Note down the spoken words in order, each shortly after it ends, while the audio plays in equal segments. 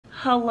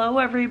Hello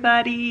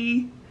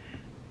everybody!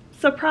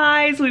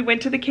 Surprise! We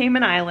went to the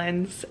Cayman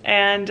Islands,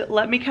 and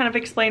let me kind of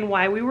explain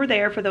why we were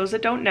there for those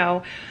that don't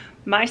know.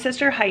 My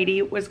sister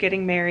Heidi was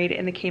getting married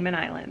in the Cayman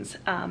Islands.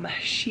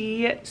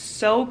 She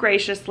so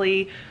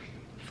graciously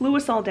flew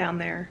us all down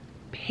there,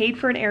 paid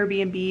for an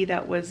Airbnb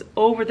that was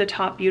over the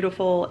top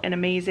beautiful and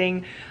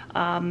amazing.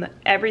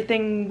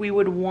 Everything we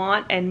would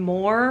want and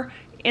more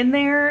in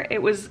there.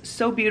 It was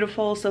so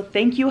beautiful. So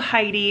thank you,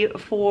 Heidi,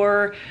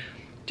 for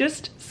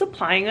just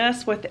supplying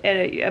us with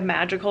a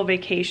magical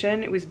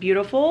vacation. It was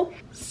beautiful.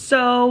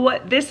 So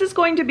this is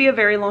going to be a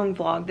very long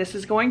vlog. This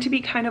is going to be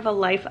kind of a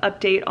life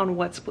update on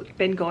what's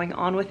been going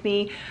on with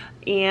me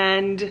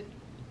and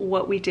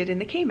what we did in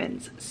the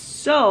Caymans.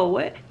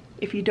 So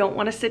if you don't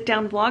want to sit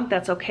down vlog,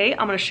 that's okay.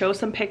 I'm going to show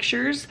some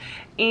pictures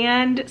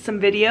and some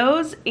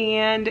videos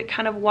and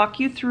kind of walk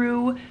you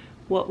through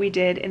what we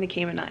did in the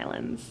Cayman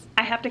Islands.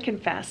 I have to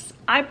confess,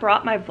 I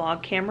brought my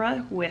vlog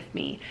camera with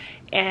me,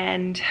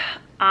 and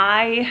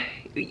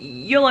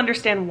you'll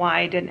understand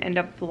why I didn't end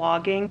up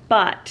vlogging,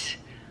 but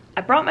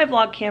I brought my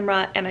vlog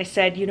camera and I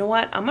said, you know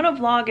what, I'm gonna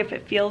vlog if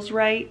it feels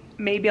right.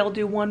 Maybe I'll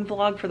do one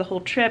vlog for the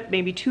whole trip,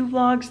 maybe 2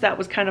 vlogs. That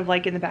was kind of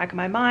like in the back of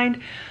my mind.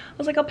 I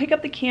was like, I'll pick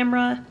up the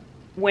camera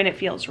when it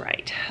feels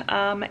right.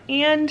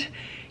 And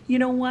you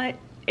know what?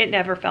 It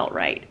never felt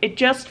right. It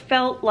just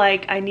felt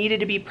like I needed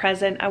to be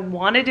present. I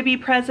wanted to be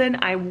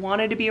present. I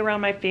wanted to be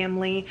around my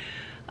family.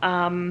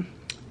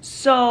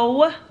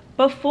 So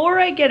before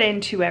I get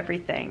into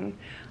everything,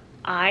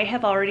 I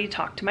have already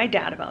talked to my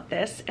dad about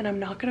this, and I'm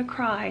not gonna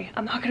cry.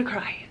 I'm not gonna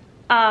cry.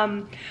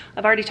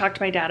 I've already talked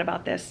to my dad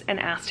about this and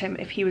asked him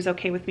if he was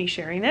okay with me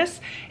sharing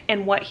this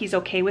and what he's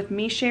okay with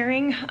me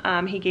sharing.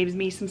 He gave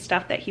me some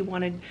stuff that he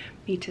wanted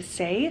me to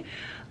say.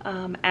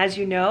 As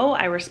you know,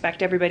 I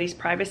respect everybody's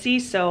privacy,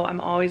 so I'm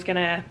always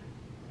gonna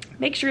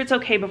make sure it's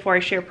okay before I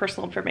share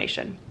personal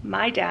information.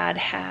 My dad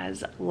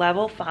has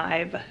level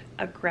 5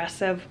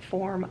 aggressive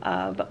form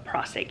of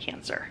prostate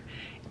cancer.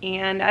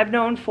 And I've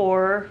known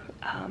for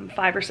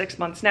 5 or 6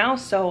 months now,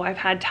 so I've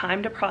had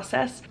time to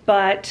process.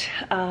 But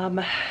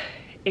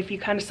if you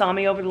kind of saw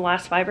me over the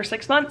last 5 or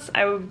 6 months,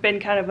 I've been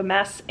kind of a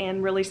mess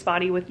and really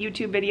spotty with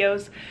YouTube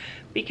videos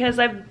because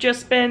I've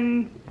just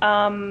been,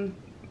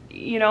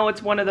 you know,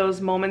 it's one of those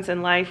moments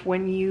in life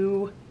when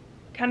you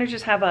kind of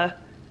just have a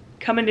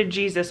come into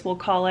Jesus, we'll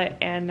call it,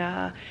 and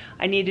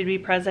I needed to be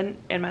present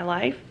in my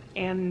life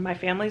and my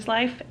family's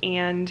life.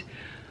 And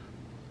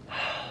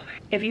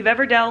if you've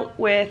ever dealt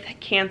with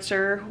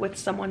cancer with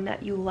someone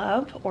that you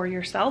love or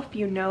yourself,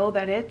 you know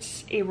that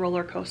it's a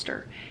roller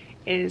coaster.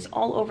 It is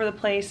all over the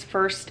place.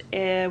 First,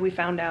 we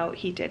found out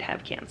he did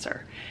have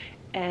cancer,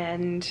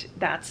 and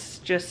that's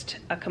just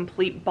a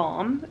complete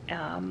bomb.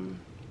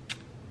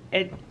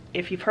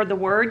 If you've heard the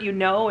word, you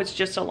know it's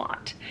just a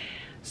lot.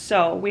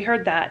 So we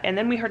heard that, and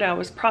then we heard out it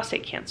was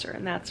prostate cancer,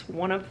 and that's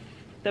one of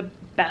the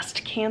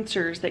best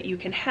cancers that you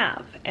can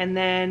have. And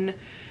then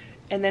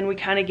we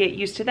kind of get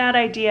used to that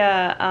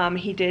idea.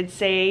 He did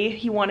say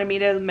he wanted me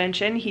to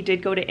mention he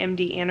did go to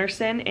MD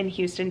Anderson in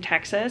Houston,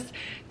 Texas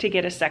to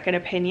get a second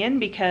opinion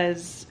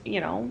because, you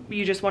know,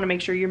 you just want to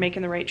make sure you're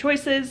making the right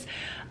choices.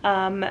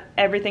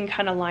 Everything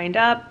kind of lined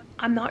up.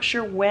 I'm not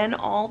sure when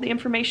all the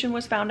information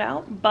was found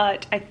out,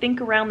 but I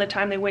think around the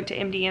time they went to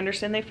MD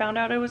Anderson, they found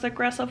out it was an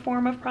aggressive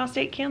form of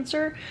prostate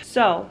cancer.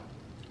 So,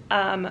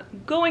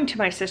 going to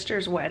my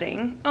sister's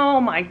wedding,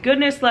 oh my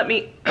goodness, let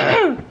me...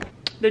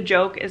 The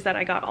joke is that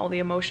I got all the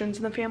emotions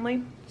in the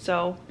family,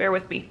 so bear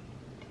with me.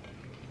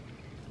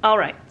 All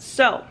right,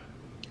 so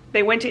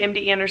they went to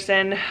MD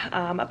Anderson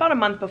about a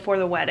month before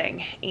the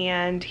wedding,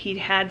 and he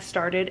had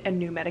started a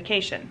new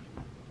medication.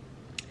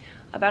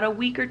 About a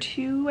week or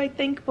 2, I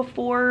think,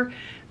 before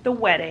the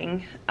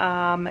wedding,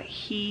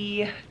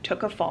 he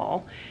took a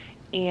fall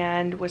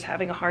and was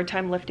having a hard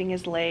time lifting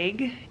his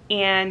leg.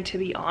 And to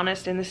be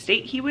honest, in the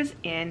state he was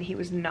in, he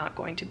was not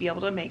going to be able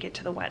to make it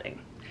to the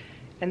wedding.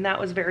 And that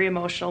was very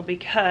emotional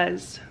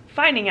because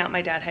finding out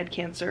my dad had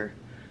cancer,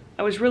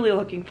 I was really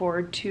looking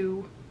forward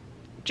to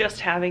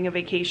just having a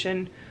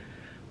vacation,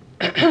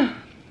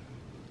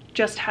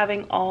 just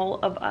having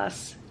all of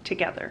us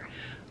together.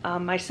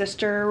 My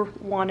sister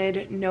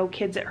wanted no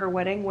kids at her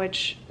wedding,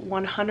 which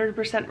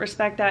 100%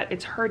 respect that.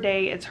 It's her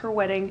day, it's her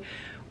wedding.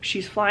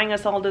 She's flying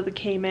us all to the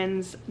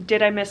Caymans.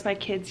 Did I miss my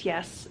kids?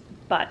 Yes,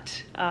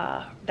 but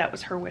that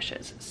was her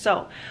wishes.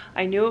 So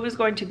I knew it was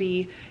going to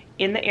be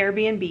in the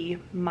Airbnb,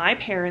 my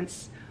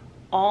parents,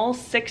 all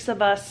 6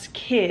 of us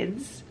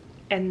kids,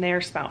 and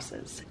their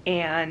spouses.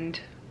 And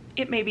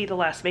it may be the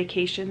last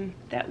vacation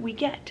that we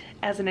get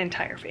as an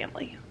entire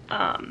family.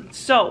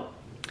 There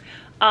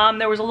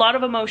was a lot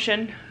of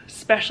emotion,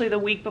 especially the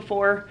week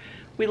before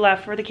we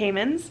left for the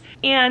Caymans.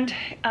 And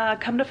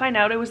come to find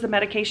out, it was the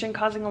medication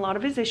causing a lot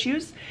of his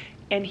issues,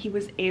 and he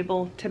was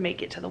able to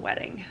make it to the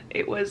wedding.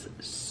 It was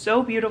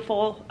so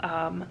beautiful.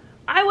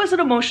 I was an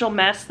emotional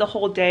mess the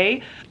whole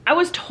day. I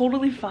was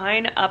totally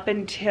fine up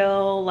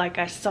until like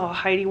I saw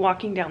Heidi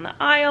walking down the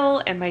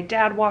aisle and my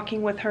dad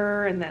walking with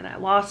her, and then I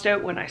lost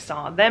it when I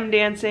saw them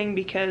dancing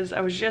because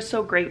I was just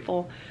so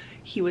grateful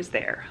he was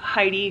there.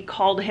 Heidi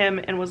called him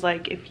and was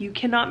like, if you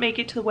cannot make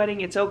it to the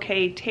wedding, it's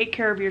okay, take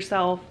care of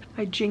yourself.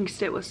 I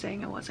jinxed it with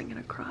saying I wasn't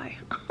gonna cry.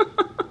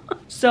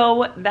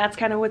 So that's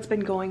kind of what's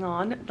been going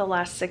on the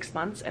last 6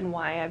 months and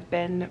why I've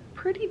been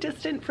pretty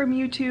distant from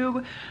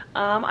YouTube.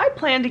 I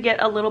plan to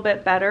get a little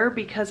bit better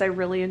because I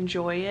really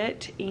enjoy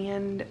it,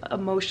 and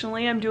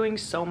emotionally I'm doing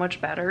so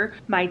much better.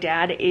 My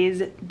dad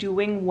is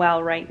doing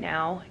well right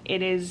now.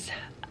 It is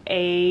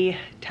a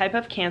type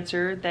of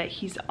cancer that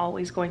he's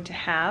always going to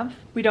have.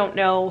 We don't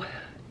know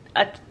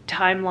a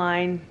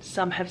timeline.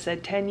 Some have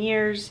said 10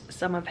 years,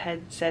 some have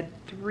said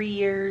 3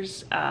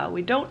 years.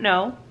 We don't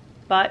know.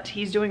 But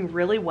he's doing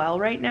really well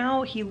right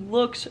now. He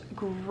looks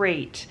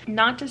great.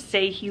 Not to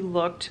say he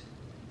looked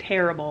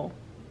terrible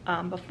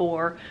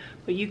before,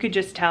 but you could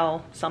just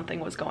tell something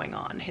was going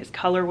on. His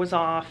color was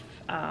off.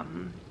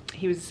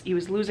 He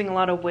was losing a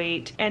lot of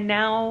weight, and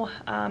now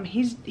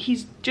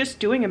he's just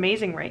doing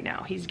amazing right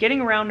now. He's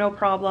getting around no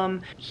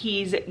problem.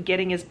 He's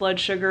getting his blood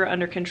sugar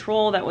under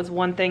control. That was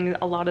one thing.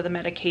 A lot of the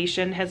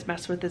medication has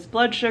messed with his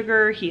blood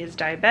sugar. He is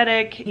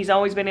diabetic. He's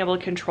always been able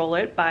to control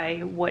it by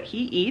what he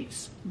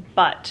eats,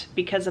 but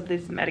because of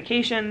these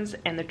medications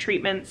and the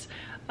treatments,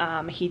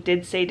 he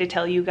did say to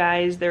tell you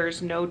guys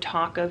there's no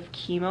talk of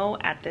chemo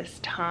at this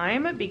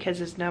time because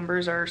his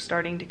numbers are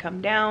starting to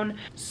come down.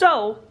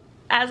 So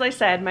as I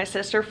said, my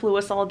sister flew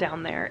us all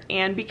down there,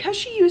 and because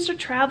she used a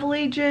travel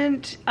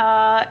agent,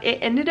 it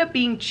ended up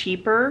being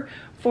cheaper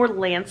for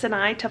Lance and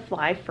I to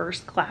fly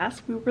first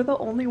class. We were the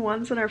only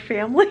ones in our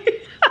family.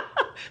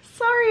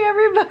 Sorry,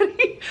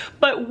 everybody.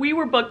 But we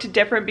were booked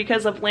different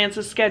because of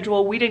Lance's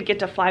schedule. We didn't get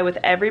to fly with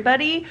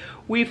everybody.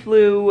 We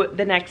flew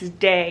the next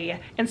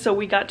day, and so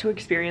we got to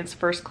experience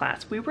first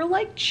class. We were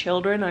like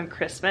children on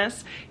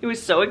Christmas. It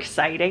was so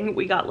exciting.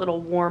 We got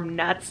little warm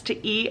nuts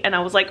to eat, and I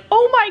was like,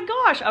 oh my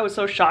gosh. I was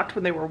so shocked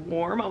when they were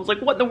warm. I was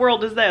like, what in the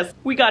world is this?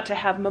 We got to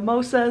have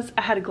mimosas.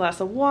 I had a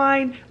glass of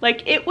wine.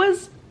 Like, it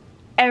was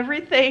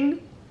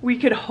everything we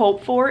could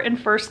hope for in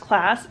first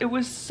class. It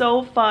was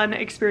so fun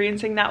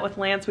experiencing that with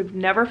Lance. We've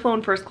never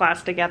flown first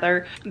class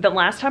together. The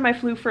last time I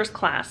flew first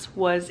class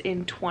was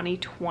in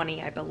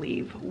 2020, I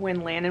believe,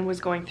 when Landon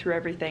was going through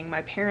everything.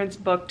 My parents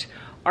booked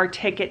our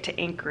ticket to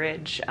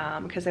Anchorage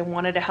because they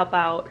wanted to help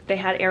out. They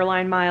had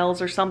airline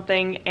miles or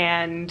something,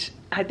 and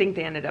I think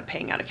they ended up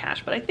paying out of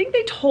cash, but I think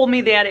they told me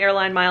they had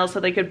airline miles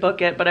so they could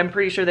book it, but I'm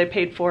pretty sure they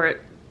paid for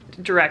it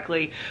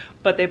directly.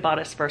 But they bought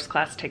us first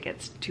class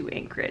tickets to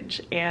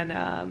Anchorage, and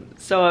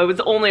so it was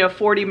only a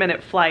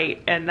 40-minute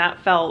flight, and that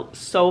felt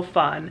so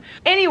fun.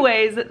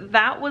 Anyways,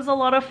 that was a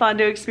lot of fun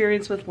to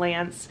experience with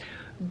Lance.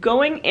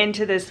 Going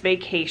into this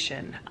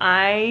vacation,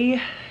 as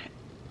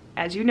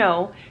you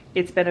know,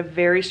 it's been a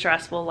very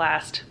stressful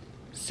last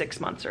 6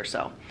 months or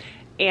so.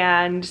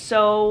 And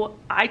so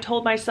I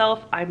told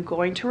myself I'm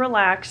going to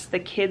relax. The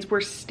kids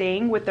were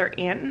staying with their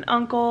aunt and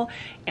uncle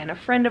and a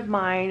friend of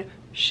mine.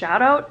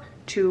 Shout out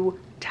to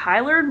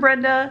Tyler and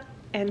Brenda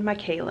and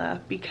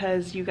Michaela,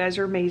 because you guys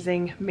are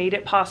amazing, made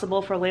it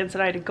possible for Lance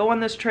and I to go on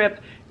this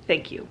trip.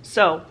 Thank you.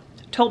 So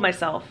told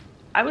myself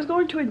I was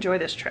going to enjoy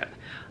this trip.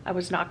 I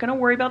was not going to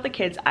worry about the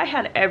kids. I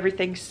had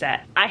everything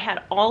set. I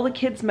had all the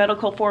kids'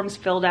 medical forms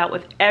filled out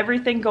with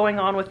everything going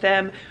on with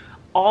them,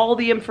 all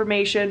the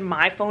information,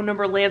 my phone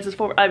number, Lance's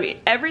phone. I mean,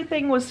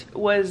 everything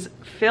was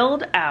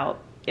filled out.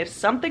 If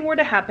something were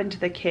to happen to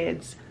the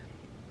kids,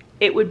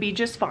 it would be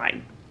just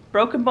fine.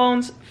 Broken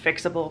bones,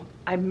 fixable.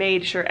 I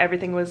made sure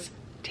everything was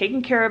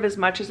taken care of as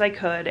much as I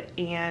could,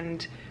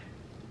 and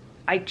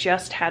I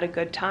just had a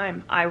good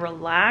time. I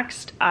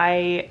relaxed.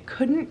 I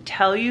couldn't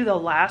tell you the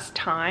last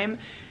time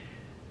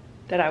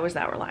that I was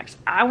that relaxed.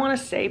 I want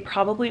to say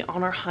probably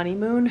on our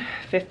honeymoon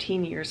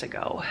 15 years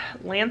ago.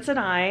 Lance and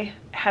I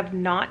have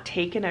not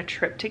taken a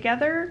trip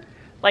together,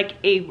 like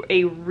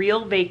a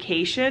real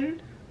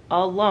vacation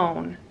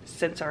alone,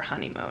 since our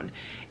honeymoon.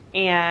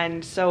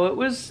 And so it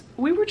was,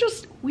 we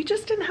just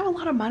didn't have a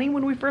lot of money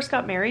when we first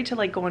got married to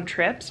like go on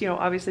trips. You know,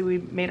 obviously we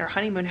made our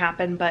honeymoon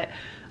happen, but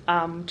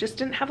just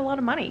didn't have a lot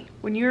of money.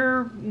 When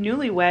you're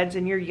newlyweds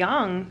and you're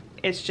young,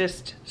 it's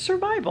just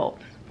survival.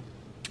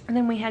 And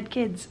then we had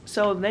kids,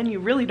 so then you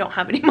really don't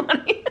have any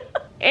money.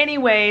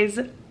 Anyways,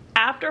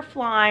 after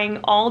flying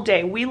all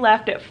day, we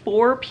left at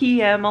 4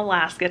 p.m.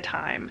 Alaska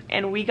time,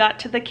 and we got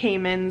to the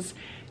Caymans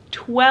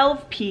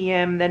 12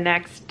 p.m. the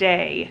next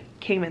day,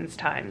 Caymans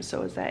time.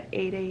 So it was at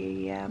 8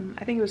 a.m.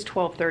 I think it was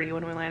 12:30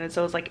 when we landed,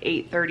 so it was like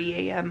 8:30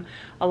 a.m.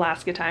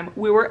 Alaska time.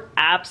 We were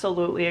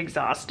absolutely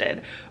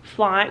exhausted.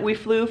 We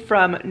flew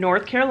from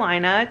North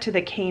Carolina to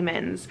the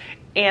Caymans,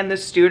 and the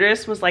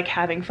stewardess was like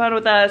having fun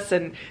with us,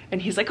 and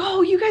he's like,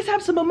 oh, you guys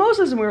have some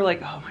mimosas, and we were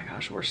like, oh my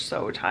gosh, we're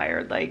so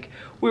tired. Like,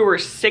 we were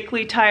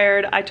sickly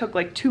tired. I took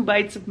like 2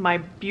 bites of my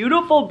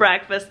beautiful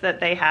breakfast that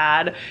they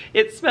had.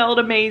 It smelled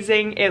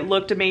amazing. It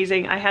looked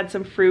amazing. I had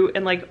some fruit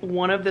and like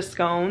one of the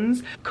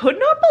scones. Could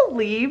not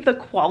believe the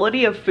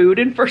quality of food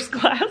in first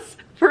class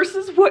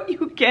versus what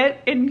you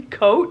get in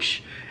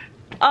coach.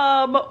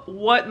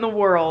 What in the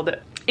world?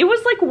 It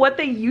was like what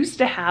they used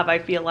to have, I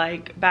feel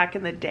like, back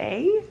in the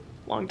day.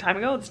 Long time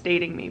ago. It's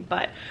dating me,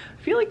 but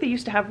I feel like they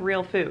used to have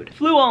real food.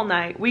 Flew all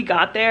night. We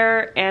got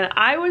there and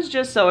I was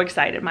just so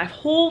excited. My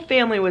whole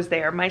family was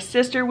there. My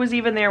sister was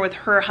even there with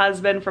her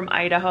husband from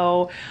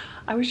Idaho.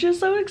 I was just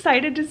so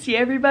excited to see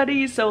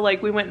everybody. So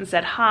like we went and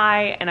said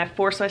hi and I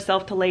forced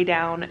myself to lay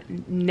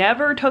down.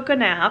 Never took a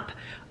nap.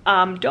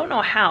 Don't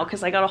know how,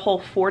 because I got a whole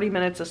 40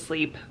 minutes of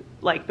sleep,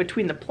 like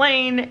between the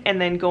plane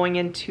and then going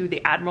into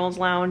the Admiral's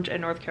Lounge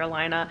in North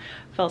Carolina.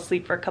 Fell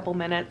asleep for a couple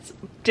minutes,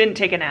 didn't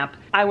take a nap.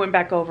 I went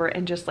back over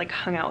and just like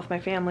hung out with my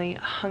family,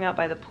 hung out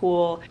by the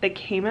pool. The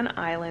Cayman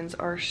Islands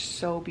are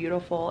so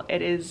beautiful.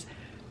 It is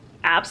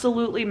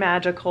absolutely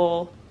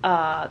magical.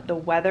 The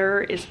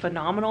weather is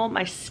phenomenal.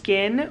 My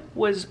skin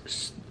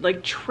was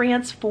like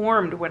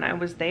transformed when I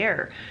was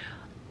there.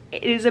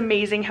 It is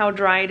amazing how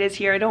dry it is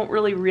here. I don't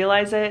really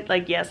realize it.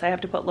 Like, yes, I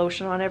have to put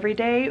lotion on every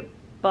day,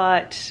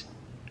 but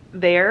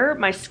there,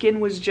 my skin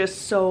was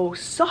just so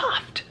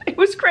soft. It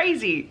was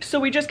crazy. So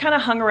we just kind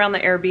of hung around the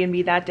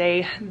Airbnb that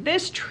day.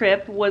 This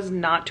trip was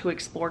not to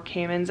explore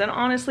Caymans. And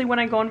honestly, when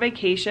I go on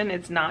vacation,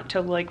 it's not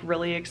to like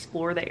really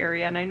explore the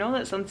area. And I know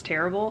that sounds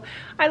terrible.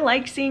 I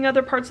like seeing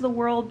other parts of the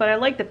world, but I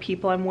like the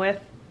people I'm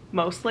with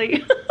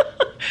mostly.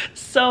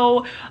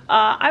 So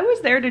I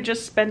was there to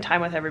just spend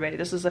time with everybody.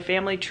 This was a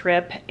family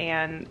trip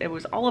and it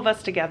was all of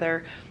us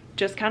together.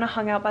 Just kind of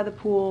hung out by the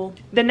pool.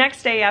 The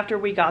next day after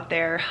we got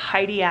there,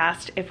 Heidi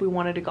asked if we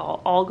wanted to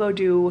all go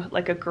do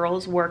like a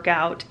girls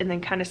workout and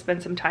then kind of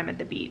spend some time at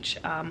the beach.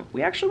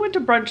 We actually went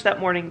to brunch that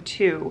morning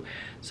too.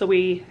 So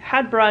we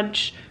had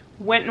brunch,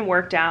 went and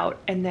worked out,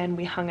 and then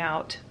we hung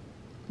out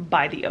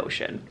by the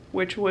ocean,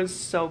 which was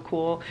so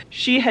cool.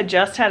 She had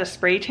just had a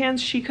spray tan.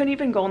 She couldn't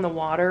even go in the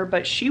water,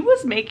 but she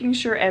was making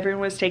sure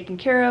everyone was taken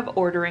care of,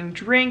 ordering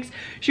drinks.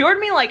 She ordered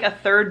me like a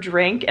third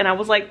drink and I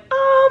was like,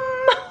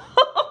 hold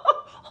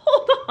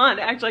on.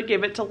 Actually, I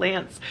gave it to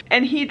Lance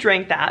and he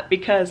drank that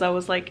because I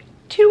was like,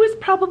 2 is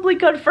probably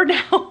good for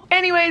now.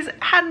 Anyways,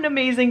 had an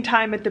amazing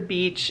time at the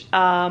beach.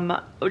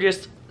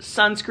 Just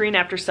sunscreen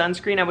after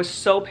sunscreen. I was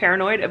so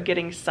paranoid of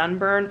getting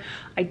sunburn.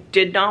 I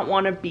did not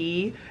want to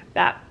be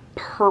that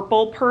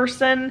purple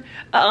person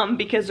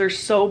because they're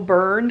so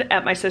burned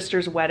at my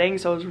sister's wedding.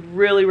 So I was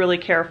really, really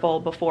careful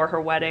before her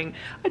wedding.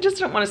 I just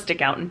didn't want to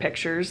stick out in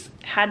pictures.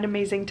 Had an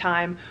amazing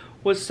time.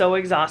 Was so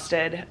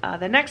exhausted.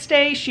 The next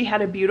day she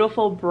had a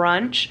beautiful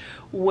brunch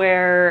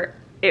where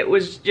it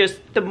was just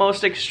the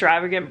most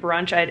extravagant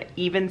brunch I'd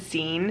even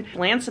seen.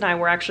 Lance and I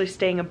were actually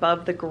staying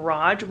above the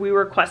garage. We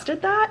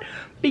requested that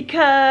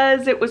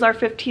because it was our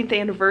 15th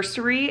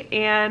anniversary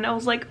and I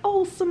was like,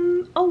 oh,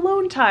 some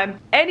alone time.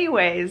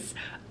 Anyways,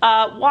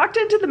 walked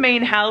into the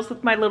main house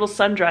with my little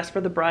sundress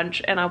for the brunch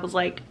and I was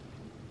like,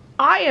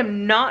 I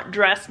am not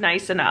dressed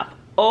nice enough.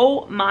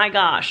 Oh my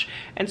gosh.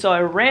 And so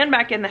I ran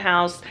back in the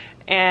house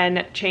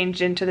and changed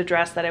into the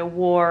dress that I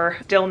wore.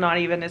 Still not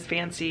even as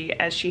fancy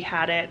as she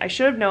had it. I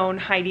should have known.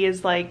 Heidi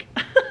is like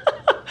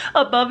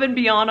above and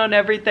beyond on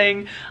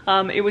everything.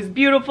 It was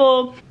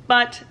beautiful,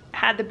 but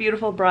had the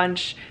beautiful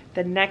brunch.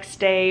 The next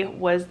day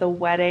was the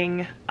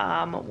wedding.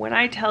 When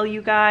I tell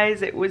you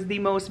guys, it was the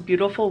most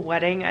beautiful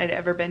wedding I'd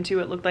ever been to.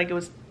 It looked like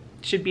it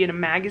should be in a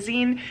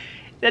magazine.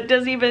 That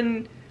doesn't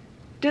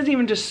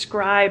even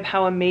describe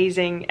how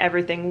amazing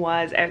everything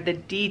was. The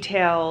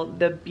detail,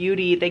 the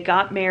beauty. They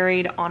got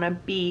married on a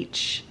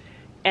beach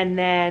and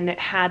then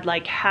had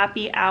like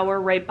happy hour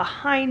right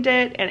behind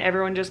it and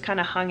everyone just kind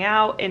of hung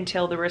out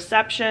until the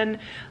reception.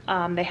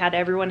 They had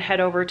everyone head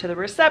over to the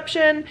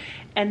reception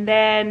and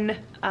then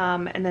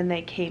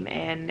they came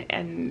in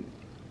and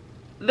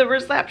the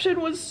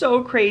reception was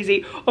so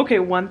crazy. Okay,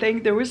 one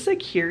thing, there was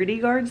security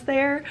guards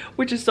there,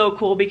 which is so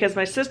cool because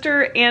my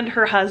sister and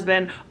her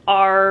husband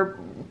are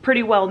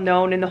pretty well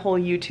known in the whole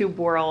YouTube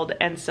world,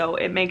 and so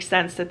it makes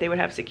sense that they would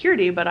have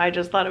security, but I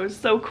just thought it was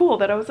so cool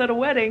that I was at a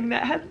wedding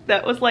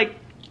that was like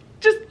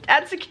just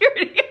at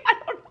security. I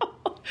don't know.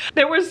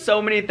 There were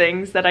so many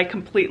things that I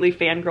completely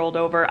fangirled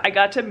over. I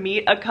got to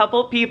meet a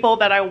couple people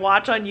that I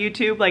watch on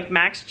YouTube, like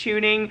Max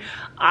Tuning.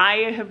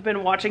 I have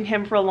been watching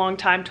him for a long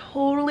time,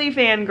 totally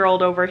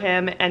fangirled over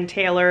him and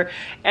Taylor.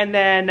 And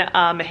then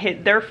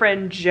their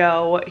friend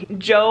Joe.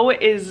 Joe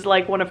is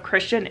like one of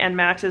Christian and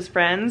Max's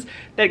friends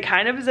that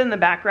kind of is in the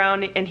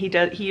background, and he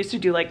used to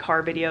do like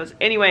car videos.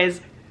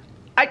 Anyways,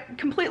 I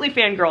completely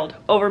fangirled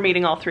over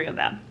meeting all 3 of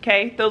them,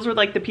 okay? Those were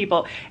like the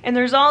people. And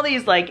there's all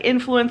these like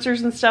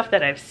influencers and stuff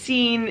that I've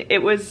seen.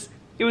 It was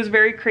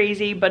very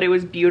crazy, but it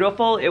was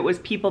beautiful. It was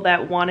people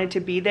that wanted to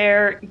be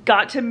there.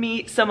 Got to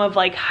meet some of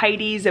like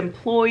Heidi's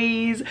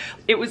employees.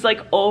 It was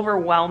like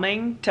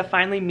overwhelming to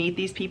finally meet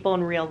these people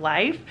in real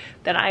life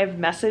that I've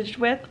messaged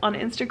with on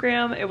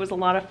Instagram. It was a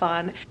lot of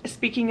fun.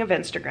 Speaking of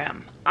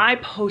Instagram, I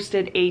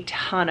posted a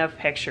ton of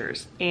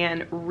pictures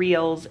and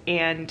reels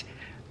and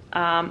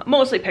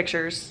mostly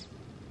pictures.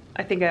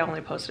 I think I only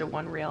posted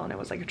 1 reel and it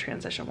was like a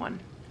transition one.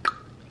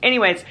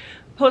 Anyways,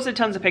 posted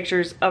tons of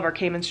pictures of our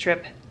Caymans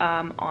trip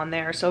on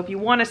there. So if you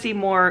want to see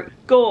more,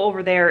 go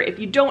over there. If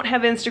you don't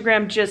have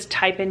Instagram, just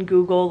type in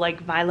Google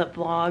like Violett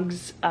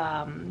Vlogs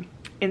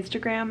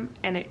Instagram,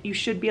 and you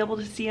should be able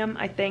to see them,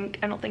 I think.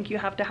 I don't think you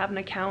have to have an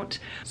account.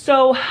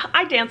 So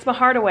I danced my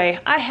heart away.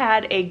 I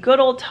had a good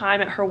old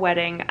time at her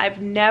wedding.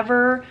 I've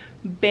never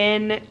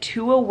been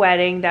to a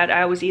wedding that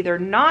I was either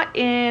not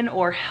in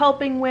or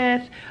helping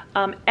with.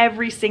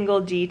 Every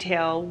single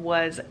detail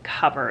was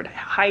covered.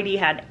 Heidi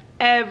had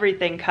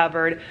everything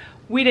covered.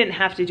 We didn't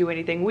have to do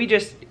anything. We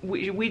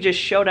just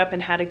showed up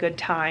and had a good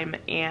time,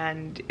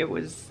 and it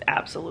was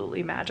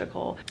absolutely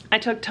magical. I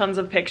took tons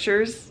of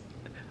pictures.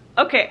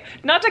 Okay,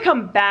 not to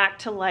come back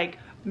to like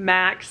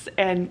Max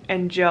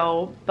and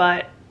Joe,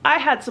 but I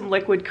had some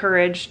liquid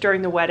courage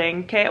during the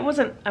wedding. Okay, I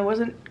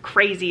wasn't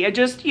crazy. I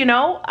just, you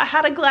know, I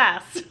had a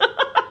glass.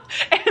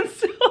 And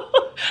so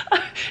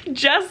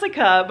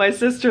Jessica, my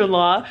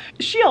sister-in-law,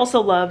 she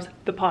also loves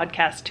the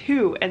podcast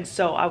too. And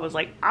so I was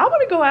like, I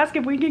want to go ask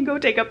if we can go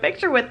take a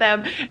picture with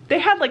them. They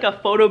had like a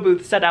photo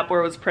booth set up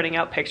where it was printing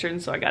out pictures,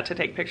 and so I got to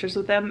take pictures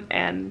with them,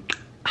 and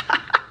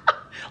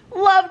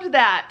loved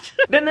that.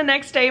 Then the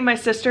next day, my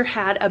sister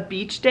had a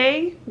beach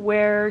day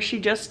where she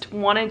just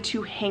wanted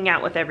to hang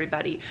out with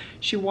everybody.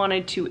 She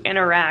wanted to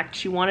interact.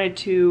 She wanted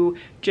to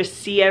just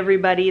see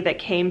everybody that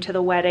came to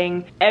the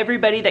wedding.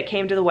 Everybody that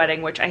came to the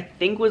wedding, which I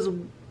think was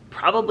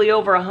probably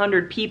over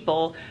 100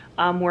 people,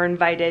 were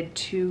invited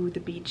to the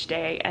beach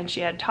day, and she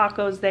had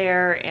tacos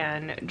there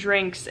and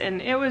drinks,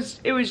 and it was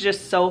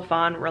just so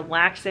fun,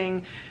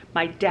 relaxing.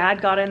 My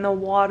dad got in the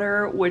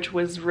water, which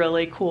was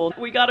really cool.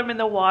 We got him in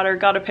the water,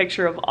 got a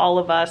picture of all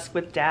of us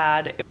with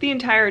Dad. The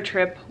entire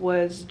trip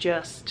was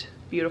just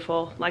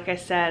beautiful. Like I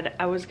said,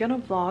 I was gonna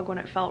vlog when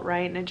it felt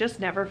right, and it just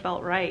never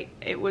felt right.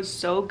 It was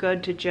so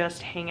good to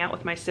just hang out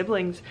with my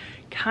siblings.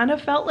 Kind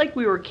of felt like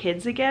we were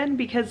kids again,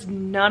 because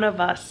none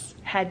of us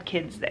had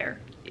kids there.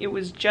 It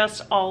was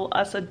just all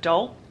us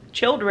adult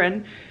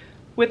children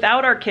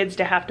without our kids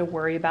to have to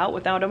worry about,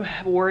 without them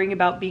worrying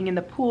about being in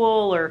the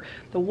pool or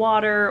the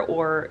water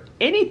or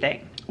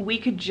anything. We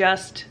could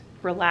just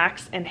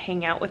relax and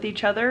hang out with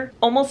each other.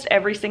 Almost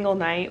every single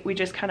night, we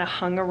just kind of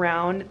hung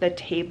around the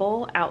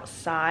table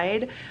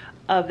outside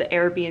of the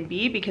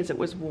Airbnb because it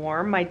was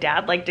warm. My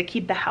dad liked to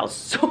keep the house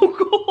so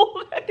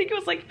cold. I think it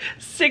was like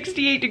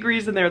 68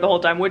 degrees in there the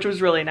whole time, which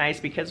was really nice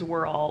because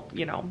we're all,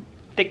 you know,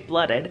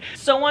 thick-blooded.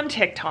 So on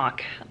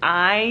TikTok,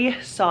 I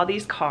saw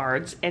these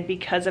cards, and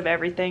because of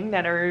everything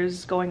that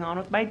is going on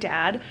with my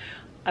dad,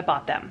 I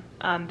bought them.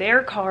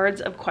 They're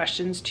cards of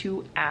questions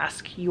to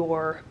ask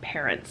your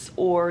parents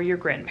or your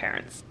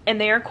grandparents.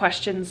 And they are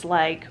questions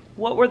like,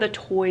 what were the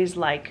toys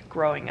like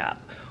growing up?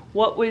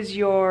 What was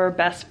your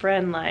best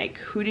friend like?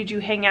 Who did you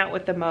hang out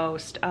with the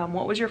most?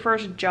 What was your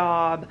first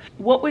job?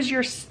 What was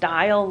your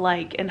style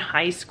like in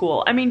high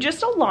school? I mean,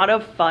 just a lot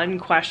of fun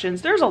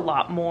questions. There's a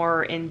lot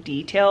more in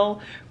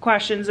detail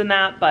questions in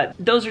that, but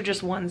those are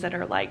just ones that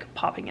are like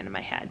popping into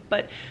my head.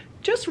 But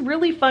just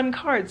really fun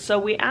cards. So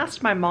we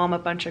asked my mom a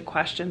bunch of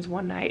questions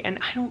one night, and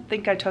I don't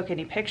think I took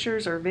any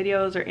pictures or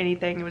videos or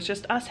anything. It was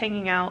just us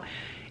hanging out,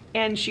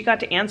 and she got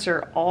to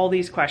answer all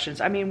these questions.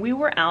 I mean, we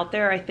were out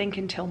there, I think,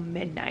 until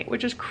midnight,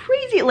 which is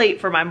crazy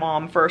late for my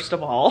mom, first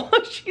of all.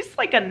 She's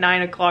like a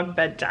 9 o'clock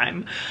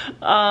bedtime.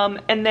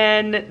 And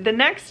then the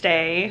next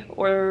day,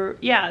 or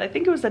yeah, I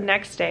think it was the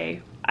next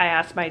day, I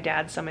asked my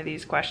dad some of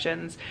these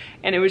questions,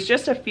 and it was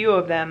just a few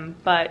of them,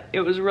 but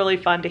it was really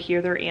fun to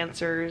hear their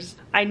answers.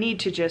 I need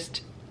to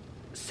just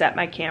set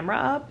my camera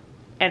up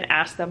and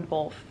ask them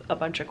both a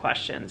bunch of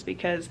questions,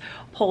 because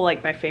pull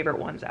like my favorite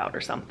ones out or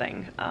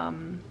something.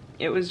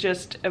 It was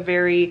just a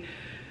very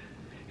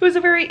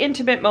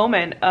intimate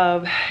moment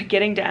of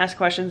getting to ask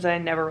questions that I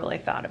never really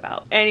thought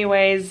about.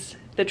 Anyways,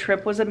 the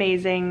trip was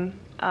amazing.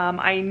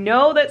 I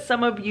know that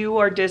some of you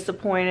are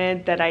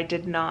disappointed that I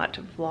did not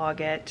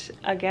vlog it.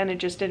 Again, it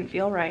just didn't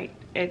feel right.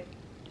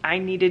 I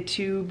needed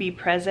to be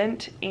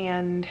present,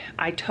 and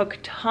I took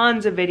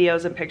tons of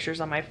videos and pictures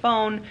on my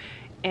phone,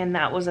 and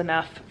that was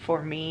enough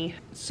for me.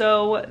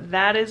 So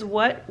that is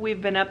what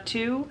we've been up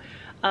to.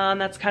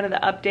 That's kind of the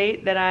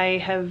update that I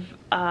have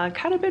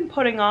kind of been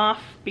putting off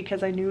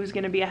because I knew it was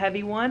going to be a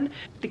heavy one.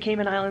 The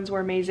Cayman Islands were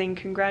amazing.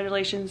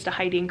 Congratulations to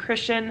Heidi and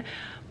Christian.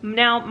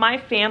 Now, my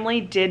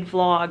family did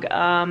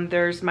vlog.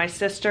 There's my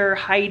sister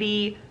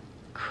Heidi,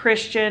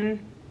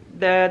 Christian,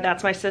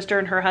 that's my sister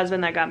and her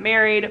husband that got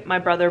married, my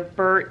brother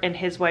Bert and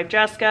his wife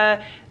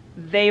Jessica,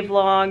 they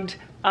vlogged.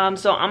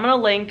 So I'm gonna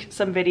link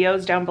some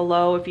videos down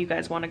below if you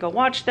guys want to go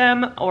watch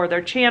them, or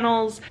their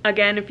channels.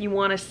 Again, if you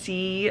want to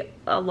see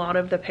a lot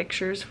of the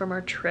pictures from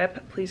our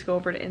trip, please go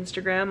over to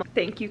Instagram.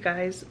 Thank you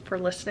guys for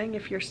listening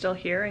if you're still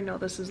here. I know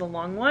this is a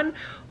long one.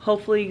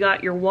 Hopefully you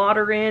got your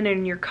water in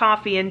and your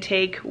coffee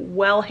intake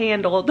well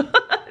handled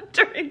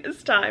during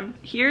this time.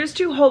 Here's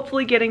to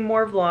hopefully getting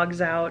more vlogs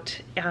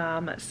out.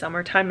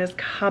 Summertime is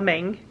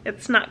coming.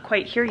 It's not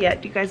quite here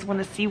yet. Do you guys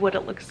want to see what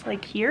it looks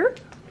like here?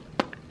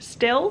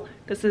 Still,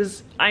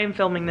 I am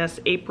filming this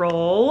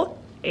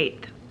April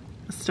 8th.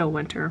 Still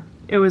winter.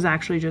 It was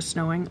actually just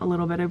snowing a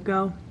little bit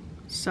ago,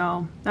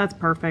 so that's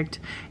perfect.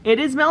 It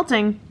is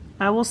melting,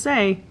 I will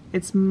say.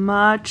 It's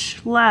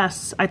much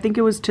less. I think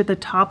it was to the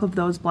top of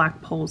those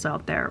black poles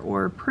out there,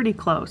 or pretty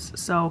close.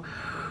 So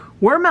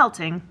We're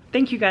melting.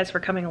 Thank you guys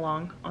for coming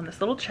along on this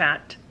little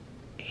chat.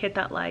 Hit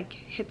that like,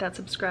 hit that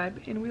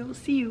subscribe, and we will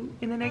see you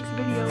in the next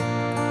video.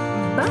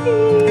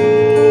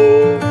 Bye!